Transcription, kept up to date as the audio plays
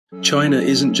China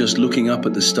isn't just looking up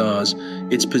at the stars,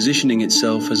 it's positioning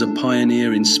itself as a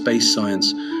pioneer in space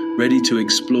science, ready to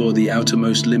explore the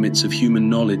outermost limits of human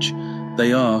knowledge.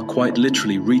 They are, quite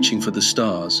literally, reaching for the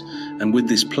stars, and with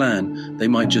this plan, they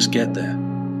might just get there.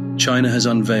 China has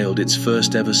unveiled its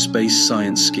first ever space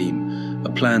science scheme, a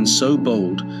plan so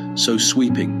bold, so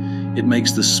sweeping, it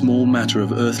makes the small matter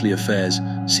of earthly affairs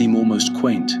seem almost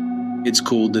quaint. It's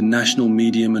called the National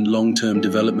Medium and Long-Term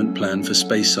Development Plan for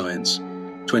Space Science,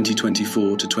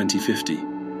 2024 to 2050.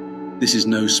 This is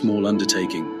no small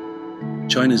undertaking.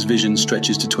 China's vision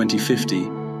stretches to 2050,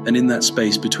 and in that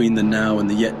space between the now and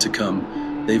the yet to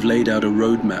come, they've laid out a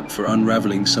roadmap for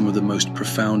unraveling some of the most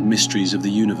profound mysteries of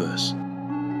the universe.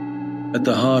 At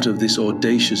the heart of this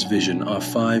audacious vision are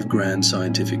 5 grand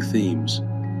scientific themes.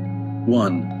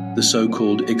 1. The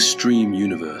so-called extreme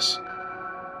universe.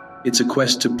 It's a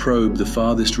quest to probe the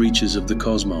farthest reaches of the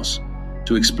cosmos,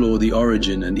 to explore the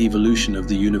origin and evolution of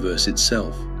the universe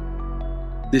itself.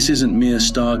 This isn't mere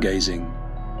stargazing.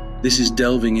 This is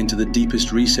delving into the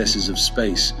deepest recesses of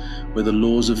space, where the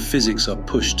laws of physics are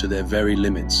pushed to their very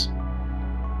limits.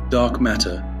 Dark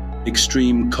matter,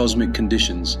 extreme cosmic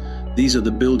conditions, these are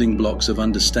the building blocks of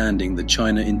understanding that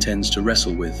China intends to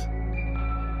wrestle with.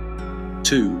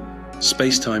 2.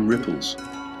 Space-time ripples.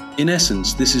 In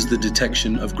essence, this is the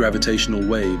detection of gravitational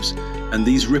waves, and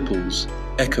these ripples,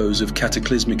 echoes of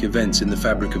cataclysmic events in the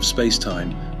fabric of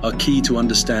space-time, are key to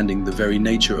understanding the very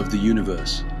nature of the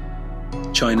universe.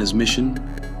 China's mission?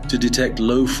 To detect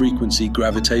low-frequency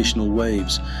gravitational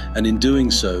waves, and in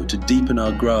doing so, to deepen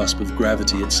our grasp of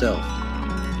gravity itself.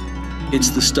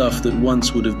 It's the stuff that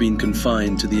once would have been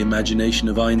confined to the imagination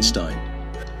of Einstein,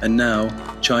 and now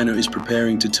China is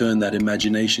preparing to turn that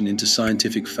imagination into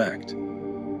scientific fact.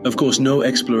 Of course, no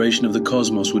exploration of the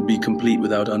cosmos would be complete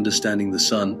without understanding the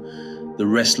sun, the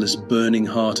restless, burning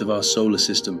heart of our solar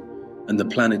system, and the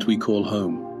planet we call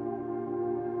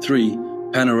home. 3.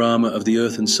 Panorama of the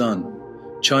Earth and Sun.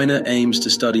 China aims to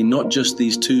study not just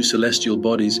these 2 celestial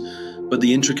bodies, but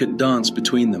the intricate dance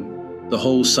between them, the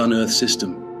whole Sun-Earth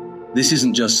system. This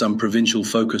isn't just some provincial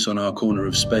focus on our corner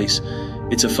of space.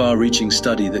 It's a far-reaching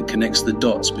study that connects the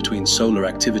dots between solar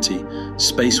activity,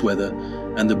 space weather,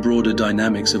 and the broader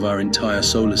dynamics of our entire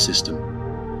solar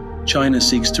system. China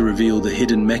seeks to reveal the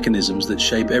hidden mechanisms that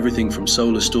shape everything from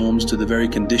solar storms to the very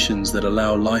conditions that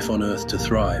allow life on Earth to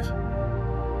thrive.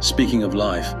 Speaking of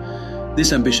life,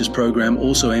 this ambitious program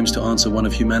also aims to answer one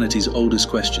of humanity's oldest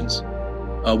questions.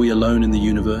 Are we alone in the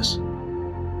universe?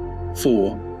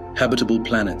 4. Habitable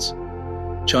planets.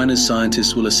 China's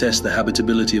scientists will assess the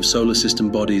habitability of solar system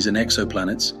bodies and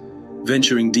exoplanets,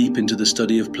 venturing deep into the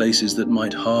study of places that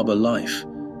might harbor life,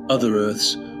 other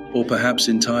Earths, or perhaps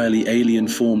entirely alien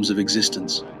forms of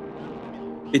existence.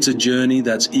 It's a journey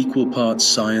that's equal parts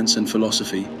science and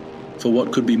philosophy, for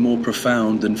what could be more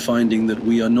profound than finding that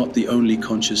we are not the only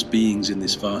conscious beings in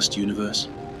this vast universe?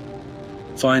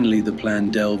 Finally, the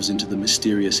plan delves into the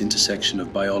mysterious intersection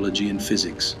of biology and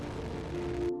physics.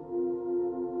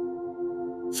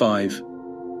 5.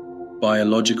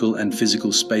 Biological and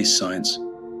physical space science.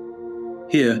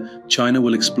 Here, China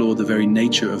will explore the very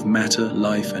nature of matter,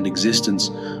 life, and existence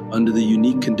under the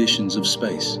unique conditions of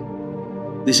space.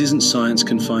 This isn't science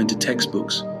confined to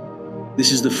textbooks.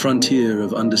 This is the frontier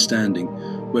of understanding,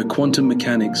 where quantum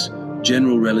mechanics,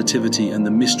 general relativity, and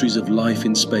the mysteries of life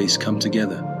in space come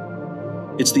together.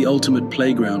 It's the ultimate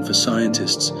playground for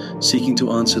scientists seeking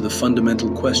to answer the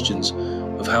fundamental questions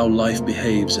of how life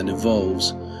behaves and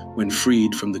evolves when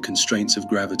freed from the constraints of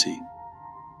gravity.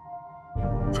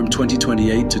 From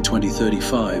 2028 to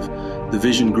 2035, the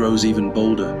vision grows even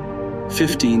bolder.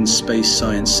 15 space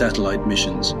science satellite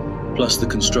missions, plus the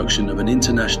construction of an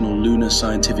international lunar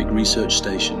scientific research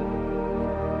station.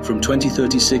 From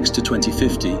 2036 to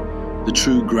 2050, the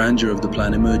true grandeur of the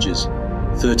plan emerges.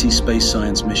 30 space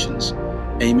science missions,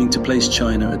 aiming to place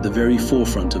China at the very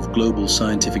forefront of global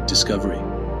scientific discovery.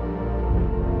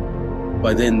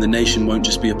 By then, the nation won't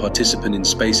just be a participant in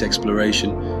space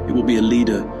exploration, it will be a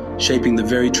leader, shaping the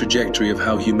very trajectory of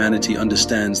how humanity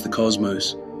understands the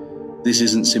cosmos. This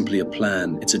isn't simply a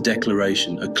plan, it's a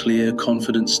declaration, a clear,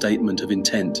 confident statement of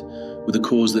intent, with a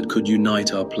cause that could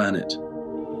unite our planet.